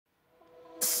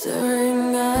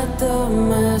Staring at the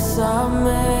mess I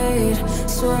made.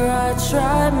 Swear I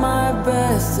tried my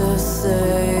best to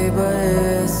stay, but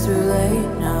it's too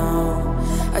late now.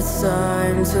 It's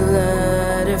time to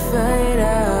let it fade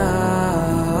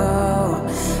out.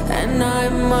 And I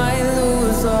might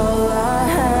lose all I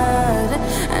had,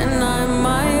 and I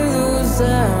might lose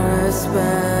their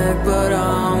respect, but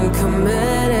I'm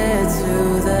committed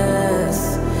to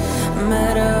this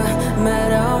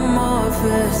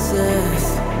metamorphosis.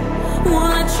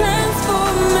 Want a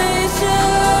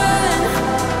transformation,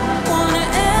 wanna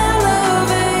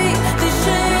elevate the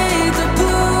shades of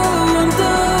blue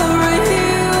under a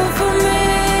hue for me.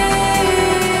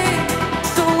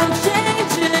 So I'm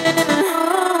changing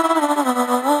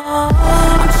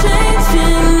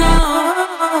now.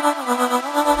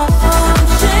 I'm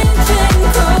changing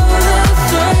colors,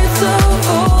 stripes of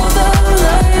all the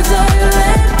lives I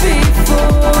led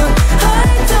before. I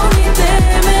don't need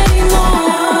them anymore.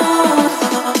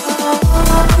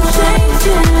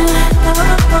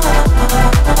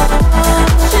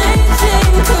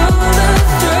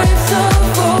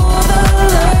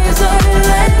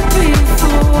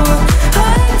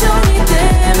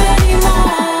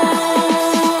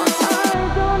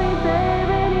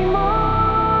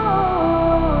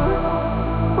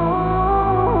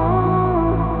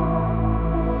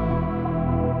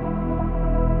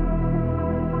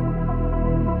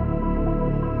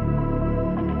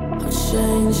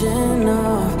 Changing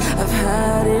up, I've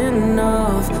had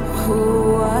enough of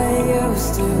who I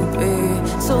used to be.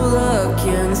 So look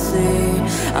and see,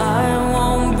 I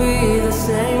won't be the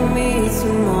same me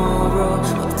tomorrow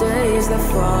or days that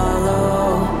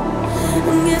follow.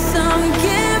 Guess I'm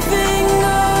giving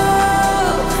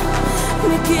up,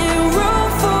 making room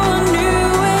for new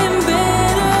and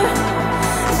better.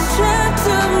 This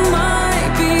chapter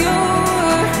might be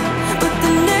over, but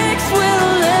the next will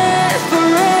last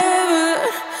forever.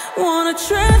 Want a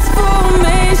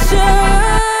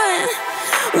transformation,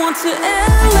 want to